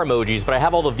little car emojis, but I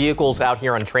have all the vehicles out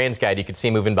here on TransGuide you can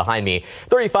see moving behind me.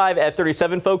 35 at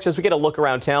 37, folks. As we get a look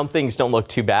around town, things don't look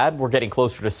too bad. We're getting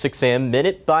closer to 6 a.m.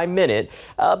 minute by minute,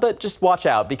 but just watch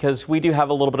out because we do have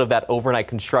a little bit of that overnight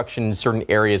construction in certain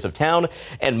areas of town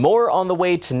and more on the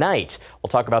way tonight. We'll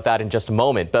talk about that in just a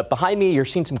moment, but behind me, you're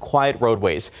seeing some quiet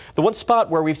roadways. The one spot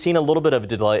where we've seen a little bit of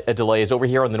a delay is over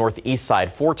here on the northeast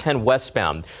side, 410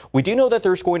 westbound. We do know that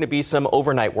there's going to be some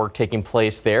overnight work taking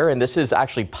place there, and this is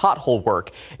actually pothole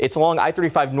work. It's along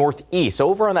I-35 northeast. So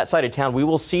over on that side of town, we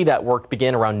will see that work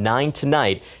begin around 9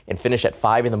 tonight and finish at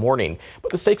 5 in the morning. But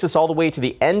this takes us all the way to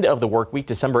the end of the work week,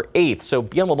 December 8th. So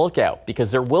be on the lookout because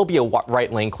there will be a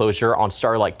right lane closure on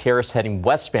Starlight Terrace heading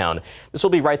westbound. This will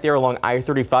be right there along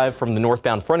I-35 from the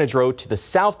northbound frontage road to the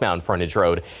southbound frontage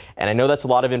road. And I know that's a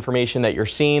lot of information that you're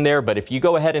seeing there, but if you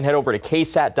go ahead and head over to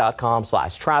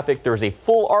ksat.com/traffic, there's a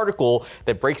full article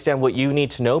that breaks down what you need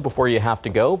to know before you have to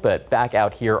go. But back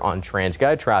out here on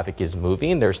TransGuide, traffic is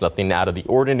moving. There's nothing out of the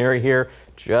ordinary here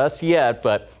just yet,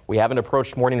 but we haven't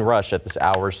approached morning rush at this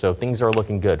hour, so things are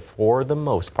looking good for the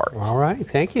most part. All right.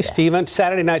 Thank you, Stephen.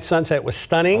 Saturday night sunset was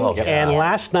stunning, and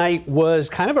last night was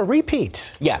kind of a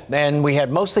repeat. Yeah, and we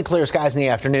had mostly clear skies in the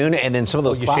afternoon, and then some of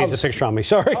those clouds. You changed the picture on me.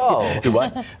 Sorry. Oh. Do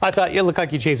what? I thought you looked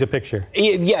like you changed the picture.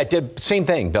 Yeah, same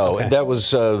thing, though. Okay. That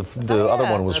was the other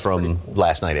one was from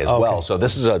last night as well. So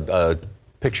this is a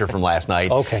picture from last night.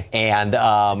 Okay. And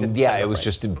yeah, it was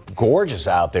just gorgeous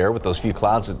out there with those few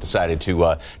clouds that decided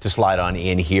to slide on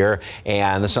in here.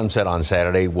 And the sunset on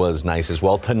Saturday was nice as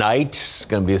well. Tonight it's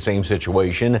going to be the same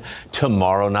situation.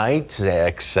 Tomorrow night,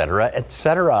 et cetera, et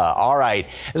cetera. All right.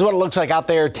 This is what it looks like out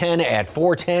there. 10 at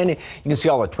 410. You can see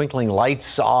all the twinkling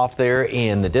lights off there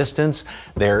in the distance.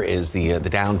 There is the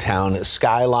downtown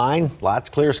skyline. Lots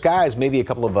of clear skies. Maybe a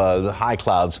couple of high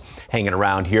clouds hanging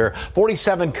around here.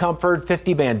 47 Comfort,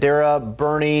 50 Bandera,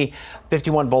 Bernie,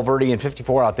 51 Bulverde, and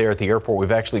 54 out there at the airport.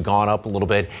 We've actually gone up a little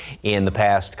bit in the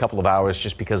past couple of hours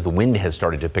just because the wind has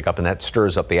started to pick up, and that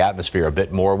stirs up the atmosphere a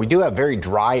bit more. We do have very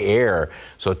dry air,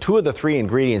 so 2 of the 3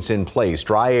 ingredients in place,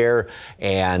 dry air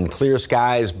and clear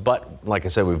skies, but like I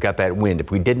said, we've got that wind.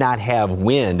 If we did not have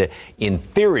wind, in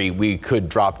theory, we could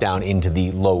drop down into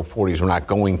the low 40s. We're not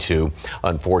going to,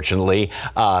 unfortunately,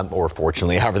 or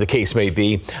fortunately, however the case may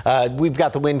be. We've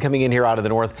got the wind coming in here out of the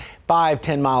north,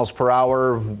 5-10 miles per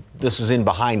hour. This is in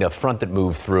behind a front that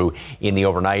moved through in the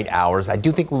overnight hours. I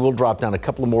do think we will drop down a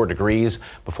couple of more degrees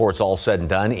before it's all said and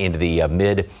done into the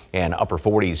mid and upper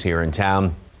 40s here in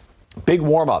town. Big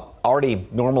warm up, already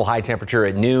normal high temperature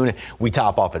at noon. We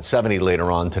top off at 70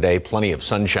 later on today. Plenty of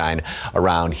sunshine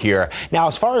around here. Now,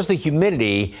 as far as the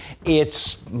humidity,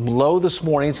 it's low this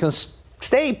morning. It's going to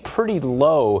stay pretty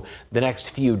low the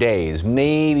next few days,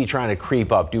 maybe trying to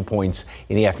creep up dew points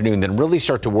in the afternoon, then really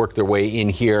start to work their way in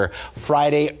here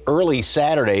Friday, early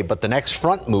Saturday. But the next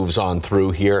front moves on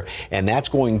through here, and that's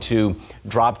going to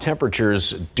drop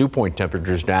temperatures, dew point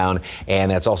temperatures down,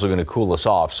 and that's also going to cool us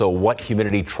off. So what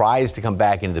humidity tries to come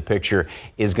back into the picture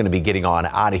is going to be getting on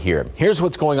out of here. Here's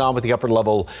what's going on with the upper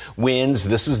level winds.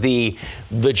 This is the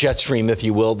jet stream, if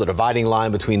you will, the dividing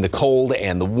line between the cold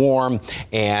and the warm,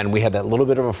 and we had that little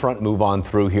bit of a front move on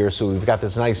through here, so we've got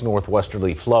this nice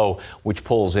northwesterly flow which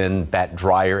pulls in that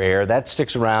drier air that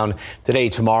sticks around today,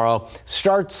 tomorrow.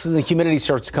 The humidity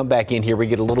starts to come back in here. We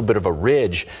get a little bit of a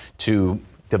ridge to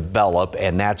develop,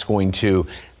 and that's going to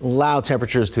allow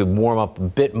temperatures to warm up a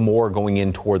bit more going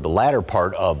in toward the latter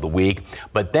part of the week.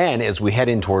 But then as we head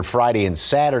in toward Friday and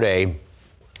Saturday,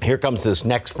 here comes this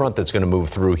next front that's going to move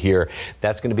through here.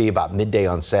 That's going to be about midday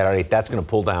on Saturday. That's going to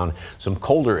pull down some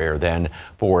colder air then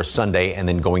for Sunday and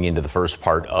then going into the first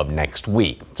part of next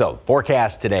week. So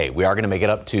forecast today, we are going to make it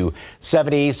up to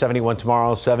 70, 71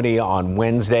 tomorrow, 70 on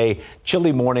Wednesday.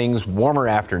 Chilly mornings, warmer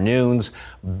afternoons,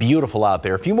 beautiful out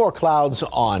there. A few more clouds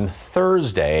on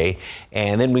Thursday,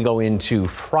 and then we go into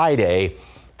Friday,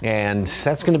 and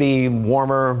that's going to be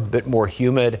warmer, a bit more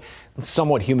humid.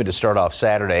 Somewhat humid to start off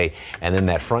Saturday, and then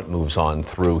that front moves on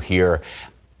through here.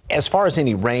 As far as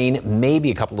any rain,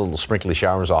 maybe a couple little sprinkly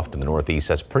showers off to the northeast.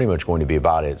 That's pretty much going to be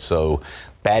about it. So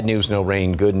bad news, no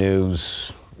rain. Good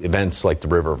news, events like the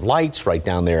River of Lights right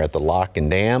down there at the Lock and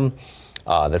Dam.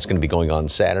 That's going to be going on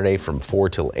Saturday from 4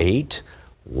 till 8.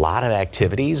 A lot of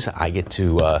activities. I get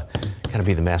to kind of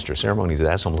be the master of ceremonies of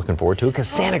that, so I'm looking forward to it because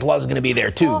Santa Claus is going to be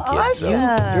there too, kids. So.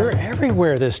 You're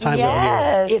everywhere this time of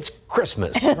year. It's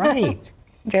Christmas. Right.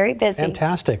 Very busy.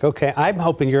 Fantastic. Okay, I'm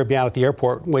hoping you'll be out at the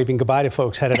airport waving goodbye to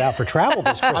folks headed out for travel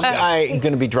this Christmas. I'm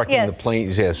going to be directing the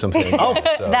planes. Yeah, something. Oh,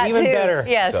 so. That even too. better.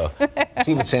 Yes. So,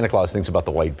 see what Santa Claus thinks about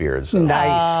the white beard. So.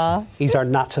 Nice. He's our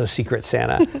not so secret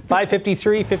Santa.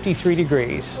 553, 53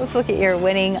 degrees. Let's look at your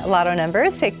winning lotto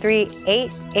numbers. Pick 3,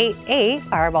 8, 8, 8,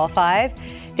 Fireball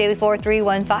 5. Daily 4, 3,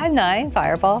 1, 5, 9,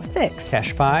 Fireball 6.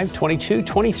 Cash 5, 22,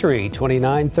 23,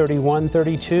 29, 31,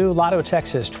 32. Lotto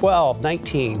Texas 12,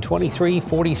 19, 23,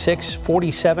 46,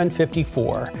 47,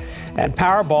 54. And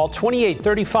Powerball 28,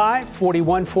 35,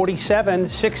 41, 47,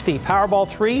 60. Powerball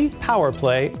 3, Power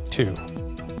Play 2.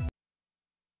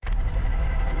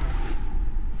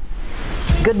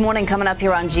 Good morning. Coming up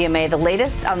here on GMA, the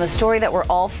latest on the story that we're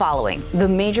all following, the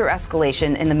major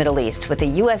escalation in the Middle East, with a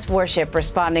U.S. warship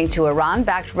responding to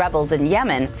Iran-backed rebels in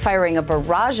Yemen firing a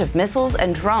barrage of missiles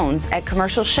and drones at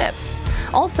commercial ships.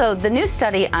 Also, the new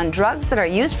study on drugs that are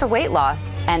used for weight loss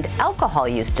and alcohol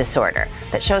use disorder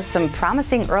that shows some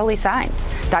promising early signs.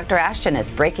 Dr. Ashton is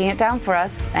breaking it down for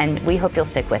us, and we hope you'll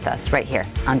stick with us right here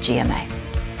on GMA.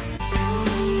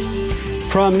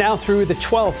 From now through the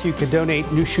 12th, you can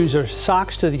donate new shoes or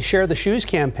socks to the Share the Shoes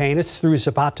campaign. It's through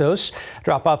Zapatos.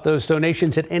 Drop off those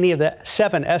donations at any of the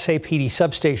 7 SAPD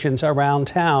substations around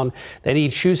town. They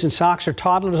need shoes and socks for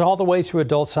toddlers all the way through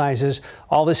adult sizes.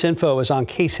 All this info is on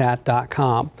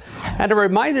KSAT.com. And a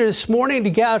reminder this morning to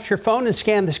get out your phone and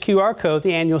scan this QR code.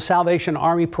 The annual Salvation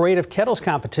Army Parade of Kettles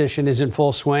competition is in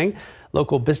full swing.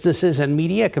 Local businesses and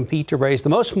media compete to raise the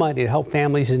most money to help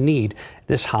families in need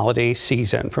this holiday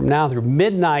season. From now through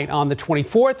midnight on the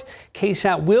 24th,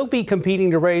 KSAT will be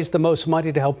competing to raise the most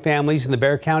money to help families in the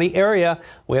Bexar County area.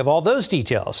 We have all those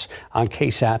details on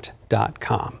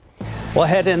KSAT.com. Well,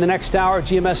 ahead in the next hour of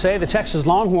GMSA, the Texas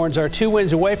Longhorns are 2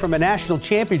 wins away from a national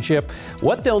championship.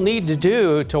 What they'll need to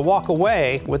do to walk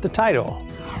away with the title.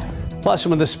 Plus,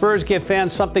 when the Spurs give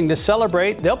fans something to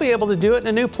celebrate, they'll be able to do it in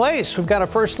a new place. We've got a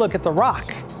first look at the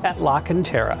Rock at La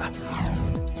Cantera.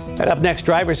 And up next,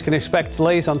 drivers can expect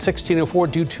delays on 1604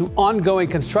 due to ongoing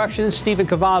construction. Stephen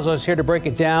Cavazzo is here to break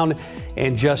it down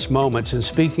in just moments. And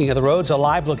speaking of the roads, a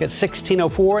live look at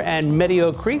 1604 and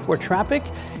Medio Creek, where traffic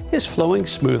is flowing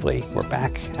smoothly. We're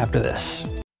back after this.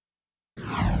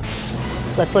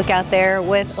 Let's look out there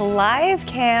with live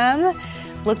cam.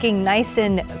 Looking nice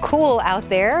and cool out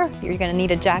there. You're going to need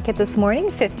a jacket this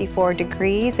morning, 54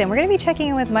 degrees. And we're going to be checking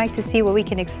in with Mike to see what we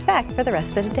can expect for the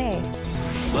rest of the day.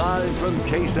 Live from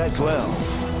KSAT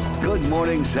 12. Good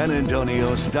Morning San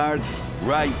Antonio starts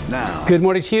right now. Good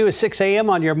morning to you at 6 a.m.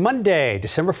 on your Monday,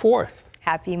 December 4th.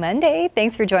 Happy Monday.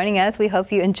 Thanks for joining us. We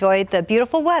hope you enjoyed the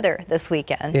beautiful weather this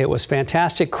weekend. It was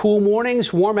fantastic. Cool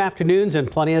mornings, warm afternoons, and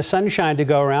plenty of sunshine to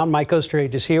go around. Mike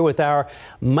Osterhage is here with our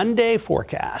Monday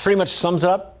forecast. Pretty much sums it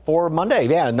up for Monday.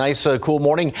 Yeah, nice cool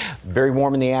morning. Very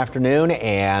warm in the afternoon.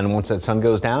 And once that sun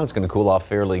goes down, it's going to cool off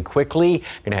fairly quickly.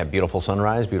 Going to have beautiful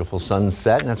sunrise, beautiful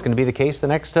sunset. And that's going to be the case the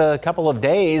next couple of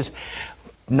days.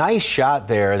 Nice shot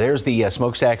there. There's the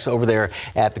smokestacks over there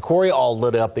at the quarry, all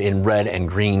lit up in red and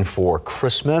green for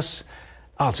Christmas.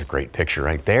 Oh, it's a great picture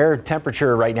right there.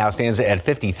 Temperature right now stands at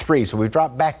 53, so we've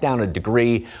dropped back down a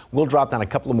degree. We'll drop down a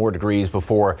couple of more degrees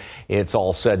before it's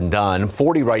all said and done.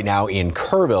 40 right now in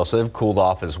Kerrville, so they've cooled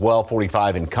off as well.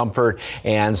 45 in Comfort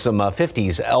and some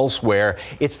 50s elsewhere.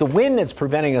 It's the wind that's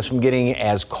preventing us from getting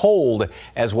as cold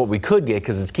as what we could get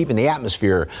because it's keeping the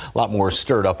atmosphere a lot more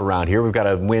stirred up around here. We've got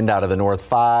a wind out of the north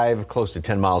 5, close to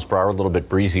 10 miles per hour, a little bit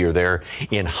breezier there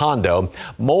in Hondo.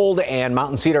 Mold and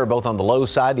mountain cedar are both on the low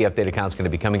side. The updated count's going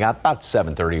to be coming out about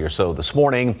 7:30 or so this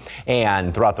morning,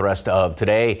 and throughout the rest of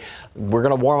today we're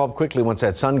going to warm up quickly once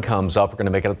that sun comes up. We're going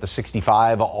to make it up to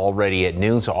 65 already at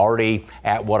noon, so already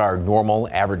at what our normal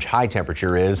average high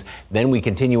temperature is. Then we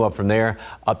continue up from there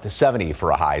up to 70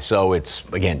 for a high. So it's,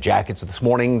 again, jackets this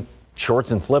morning,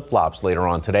 shorts and flip-flops later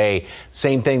on today.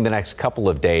 Same thing the next couple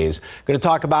of days. Going to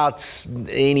talk about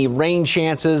any rain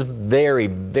chances. Very,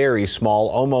 very small,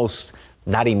 almost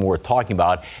not even worth talking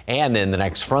about. And then the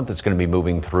next front that's going to be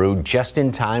moving through just in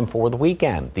time for the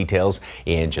weekend. Details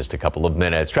in just a couple of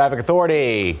minutes. Traffic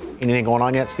Authority. Anything going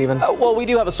on yet, Stephen? Well, we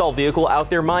do have a stalled vehicle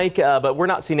out there, Mike, but we're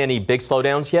not seeing any big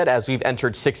slowdowns yet as we've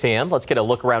entered 6 a.m. Let's get a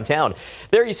look around town.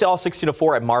 There you saw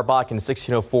 1604 at Marbach and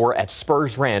 1604 at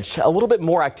Spurs Ranch. A little bit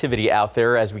more activity out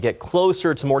there as we get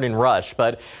closer to morning rush,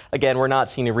 but again, we're not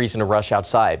seeing a reason to rush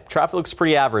outside. Traffic looks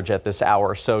pretty average at this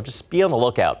hour, so just be on the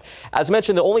lookout. As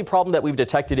mentioned, the only problem that we've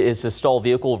detected is a stalled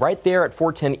vehicle right there at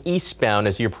 410 eastbound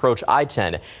as you approach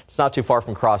I-10. It's not too far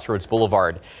from Crossroads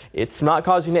Boulevard. It's not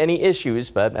causing any issues,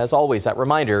 but as always, that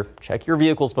reminder, check your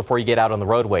vehicles before you get out on the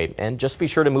roadway and just be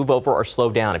sure to move over or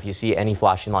slow down if you see any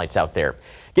flashing lights out there.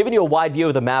 Giving you a wide view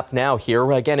of the map now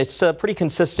here. Again, it's pretty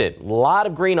consistent. A lot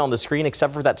of green on the screen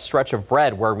except for that stretch of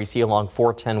red where we see along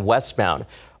 410 westbound.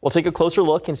 We'll take a closer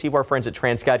look and see if our friends at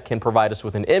Transcat can provide us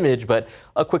with an image, but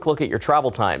a quick look at your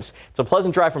travel times. It's a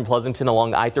pleasant drive from Pleasanton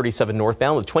along I-37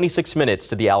 northbound with 26 minutes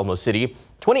to the Alamo City,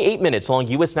 28 minutes along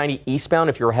US 90 eastbound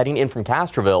if you're heading in from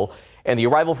Castroville, and the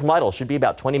arrival from Lytle should be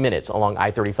about 20 minutes along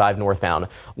I-35 northbound.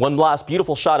 One last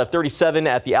beautiful shot of 37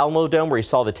 at the Alamo Dome where you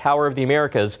saw the Tower of the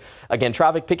Americas. Again,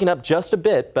 traffic picking up just a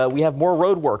bit, but we have more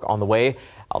road work on the way.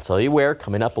 I'll tell you where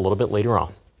coming up a little bit later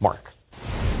on. Mark.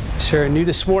 Sir, new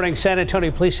this morning, San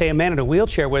Antonio police say a man in a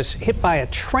wheelchair was hit by a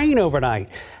train overnight.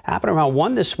 Happened around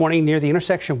 1 this morning near the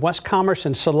intersection of West Commerce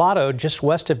and Salado, just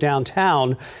west of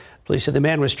downtown. Police said the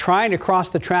man was trying to cross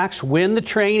the tracks when the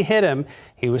train hit him.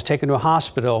 He was taken to a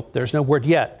hospital. There's no word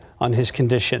yet on his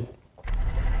condition.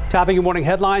 Topping your morning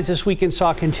headlines, this weekend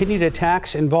saw continued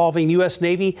attacks involving U.S.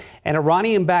 Navy and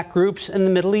Iranian-backed groups in the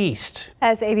Middle East.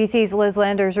 As ABC's Liz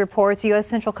Landers reports, U.S.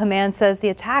 Central Command says the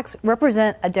attacks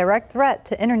represent a direct threat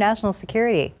to international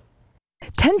security.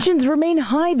 Tensions remain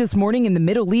high this morning in the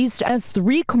Middle East as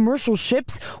 3 commercial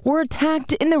ships were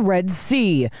attacked in the Red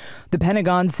Sea. The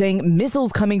Pentagon saying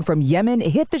missiles coming from Yemen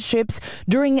hit the ships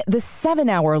during the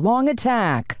 7-hour-long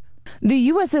attack. The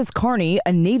USS Carney,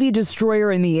 a Navy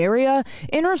destroyer in the area,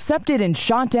 intercepted and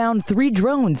shot down 3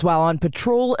 drones while on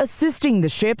patrol assisting the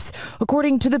ships,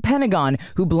 according to the Pentagon,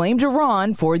 who blamed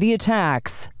Iran for the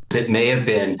attacks. It may have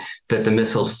been that the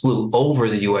missiles flew over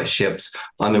the U.S. ships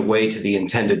on their way to the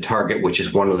intended target, which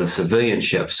is one of the civilian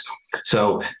ships.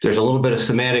 So there's a little bit of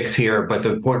semantics here, but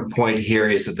the important point here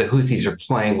is that the Houthis are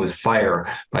playing with fire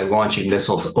by launching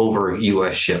missiles over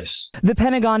U.S. ships. The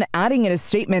Pentagon adding in a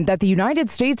statement that the United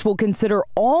States will consider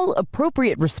all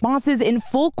appropriate responses in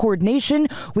full coordination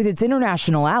with its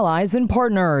international allies and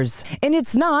partners. And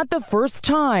it's not the first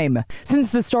time.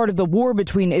 Since the start of the war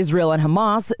between Israel and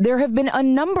Hamas, there have been a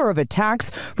number of attacks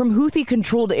from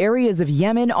Houthi-controlled areas of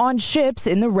Yemen on ships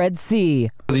in the Red Sea.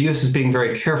 The U.S. is being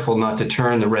very careful not to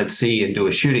turn the Red Sea into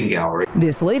a shooting gallery.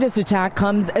 This latest attack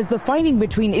comes as the fighting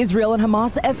between Israel and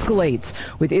Hamas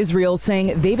escalates, with Israel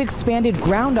saying they've expanded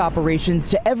ground operations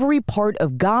to every part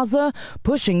of Gaza,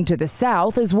 pushing to the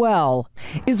south as well.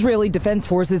 Israeli defense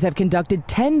forces have conducted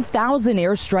 10,000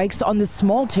 airstrikes on the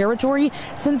small territory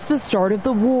since the start of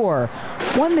the war.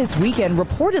 One this weekend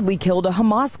reportedly killed a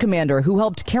Hamas commander who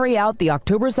helped carry out the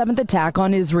October 7th attack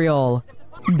on Israel.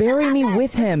 "Bury me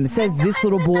with him," says this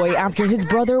little boy after his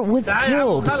brother was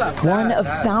killed, one of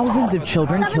thousands of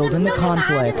children killed in the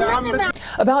conflict.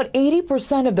 About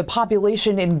 80% of the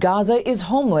population in Gaza is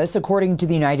homeless, according to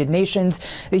the United Nations.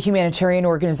 The humanitarian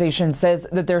organization says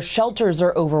that their shelters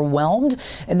are overwhelmed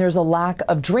and there's a lack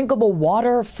of drinkable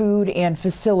water, food, and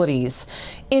facilities.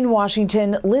 In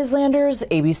Washington, Liz Landers,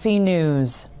 ABC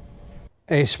News.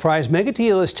 A surprise mega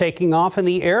deal is taking off in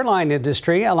the airline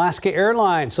industry. Alaska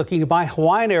Airlines looking to buy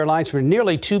Hawaiian Airlines for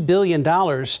nearly $2 billion.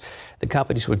 The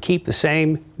companies would keep the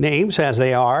same names as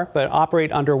they are, but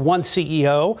operate under one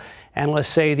CEO. Analysts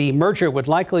say the merger would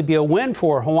likely be a win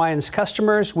for Hawaiian's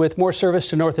customers with more service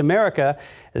to North America.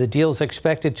 The deal is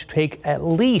expected to take at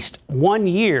least 1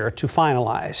 year to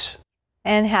finalize.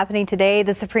 And happening today,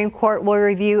 the Supreme Court will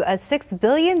review a $6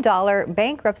 billion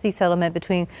bankruptcy settlement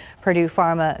between Purdue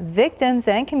Pharma victims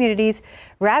and communities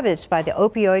ravaged by the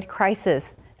opioid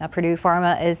crisis. Now, Purdue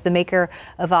Pharma is the maker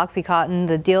of OxyContin,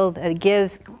 the deal that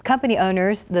gives company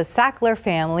owners, the Sackler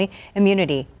family,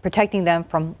 immunity, protecting them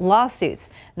from lawsuits.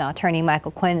 Now, attorney Michael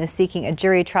Quinn is seeking a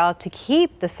jury trial to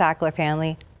keep the Sackler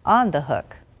family on the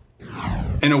hook.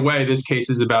 In a way, this case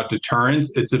is about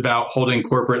deterrence. It's about holding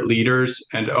corporate leaders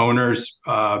and owners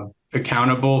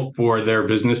accountable for their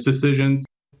business decisions.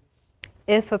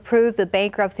 If approved, the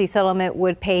bankruptcy settlement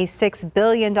would pay $6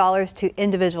 billion to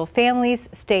individual families,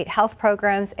 state health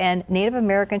programs, and Native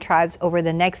American tribes over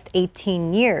the next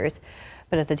 18 years.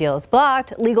 But if the deal is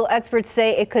blocked, legal experts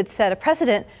say it could set a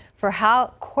precedent for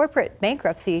how corporate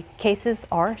bankruptcy cases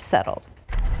are settled.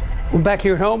 Back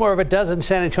here at home, more of a dozen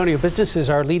San Antonio businesses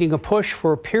are leading a push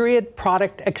for period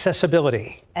product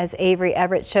accessibility. As Avery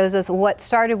Everett shows us, what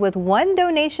started with one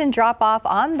donation drop-off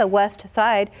on the west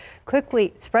side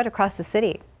quickly spread across the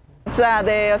city. It's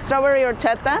the strawberry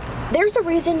horchata. There's a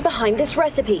reason behind this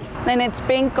recipe. Then it's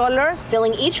pink colors.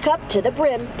 Filling each cup to the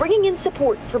brim, bringing in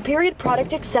support for period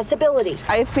product accessibility.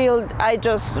 I feel I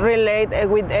just relate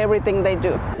with everything they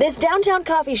do. This downtown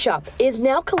coffee shop is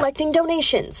now collecting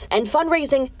donations and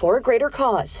fundraising for a greater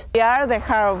cause. We are the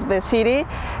heart of the city,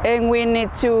 and we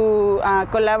need to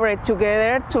collaborate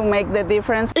together to make the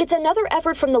difference. It's another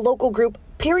effort from the local group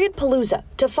Period Palooza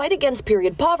to fight against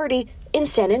period poverty in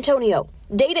San Antonio.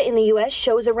 Data in the U.S.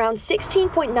 shows around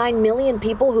 16.9 million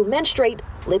people who menstruate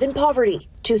live in poverty.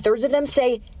 2/3 of them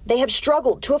say they have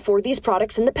struggled to afford these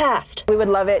products in the past. We would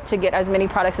love it to get as many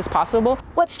products as possible.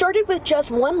 What started with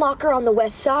just one locker on the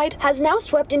west side has now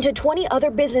swept into 20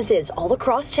 other businesses all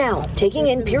across town, taking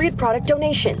in period product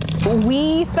donations.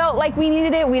 We felt like we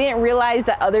needed it. We didn't realize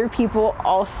that other people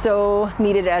also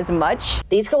needed it as much.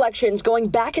 These collections going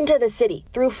back into the city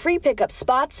through free pickup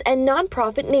spots and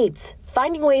nonprofit needs,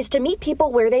 finding ways to meet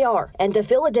people where they are and to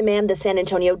fill a demand the San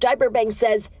Antonio Diaper Bank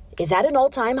says is at an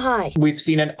all-time high. We've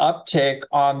seen an uptick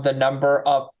on the number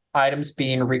of items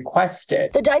being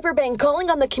requested. The Diaper Bank calling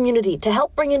on the community to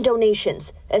help bring in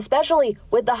donations, especially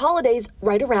with the holidays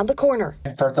right around the corner.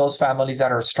 And for those families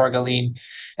that are struggling,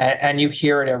 and you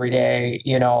hear it every day,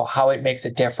 you know, how it makes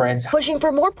a difference. Pushing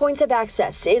for more points of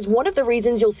access is one of the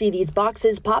reasons you'll see these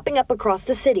boxes popping up across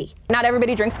the city. Not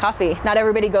everybody drinks coffee. Not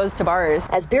everybody goes to bars.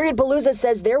 As Period Palooza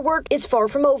says their work is far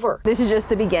from over. This is just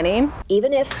the beginning.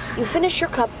 Even if you finish your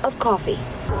cup of coffee.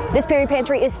 This Period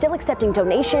Pantry is still accepting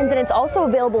donations, and it's also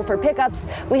available for pickups.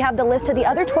 We have the list of the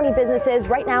other 20 businesses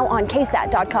right now on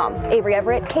KSAT.com. Avery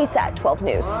Everett, KSAT 12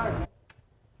 News.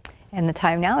 And the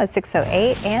time now is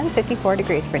 6:08 and 54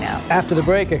 degrees for now. After the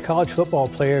break, a college football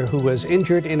player who was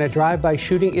injured in a drive-by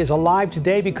shooting is alive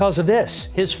today because of this,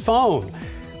 his phone.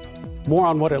 More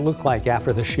on what it looked like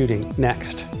after the shooting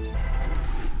next.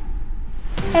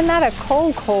 And not a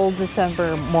cold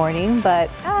December morning, but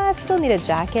still need a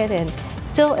jacket and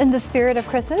still in the spirit of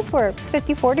Christmas. We're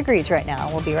 54 degrees right now.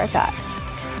 We'll be right back.